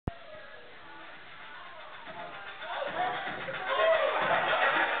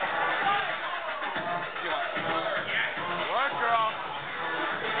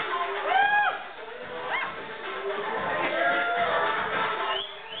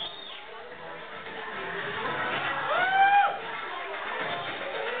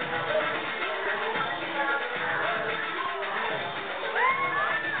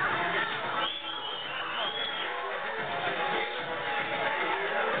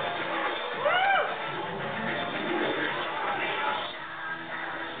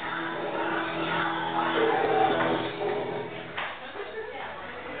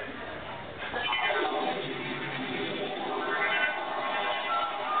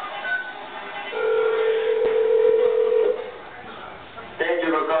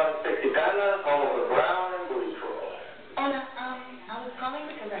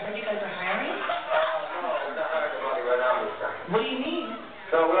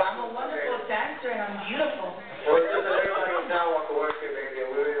dancer and I'm beautiful. Well, it's just that everybody in town wants to work here, baby,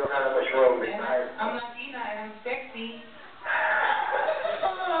 and we really don't have that much room. I'm Latina and I'm sexy.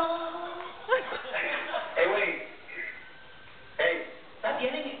 Hey, wait. Hey. Stop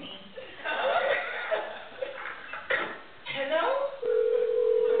yelling at me. Hello?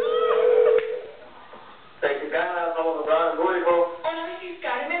 Thank you, Carmen. Somos Abraham, Louisville. Hola, this is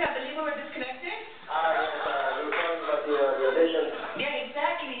Carmen. I believe we were disconnected. Yes, we were talking about the audition. Yeah,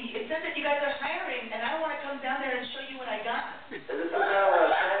 exactly. It says that you guys are hiring, and I want to come down there and show you what I got. Is this some kind of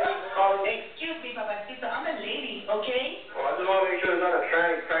a tranny calling? Excuse me, Papacito. I'm a lady, okay? Well, I just want to make sure it's not a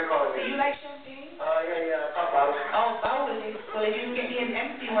tranny calling Do me. you like champagne? Yeah, pop out. Oh, probably. Well, if you can get me an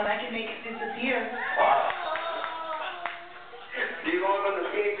empty one, I can make it disappear. Wow. Do you want on the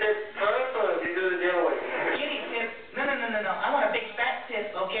skinny tip first, or do you do the other way? Skinny tip? No. I want a big fat tip,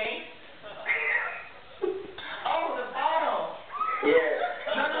 okay? Oh, the bottle.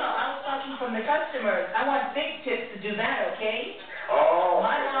 Yeah. No. I was talking from the customers. I want big tips to do that, okay? Oh.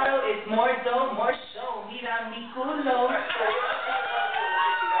 My motto is more dough, more show. Mira mi culo.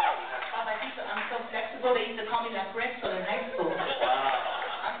 Papacito, I'm so flexible. They used to call me La Presto in high school. Wow.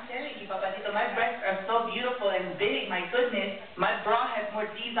 I'm telling you, Papacito, my breasts are so beautiful and big. My goodness, my bra has more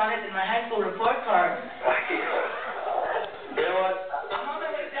D's on it than my high school report card.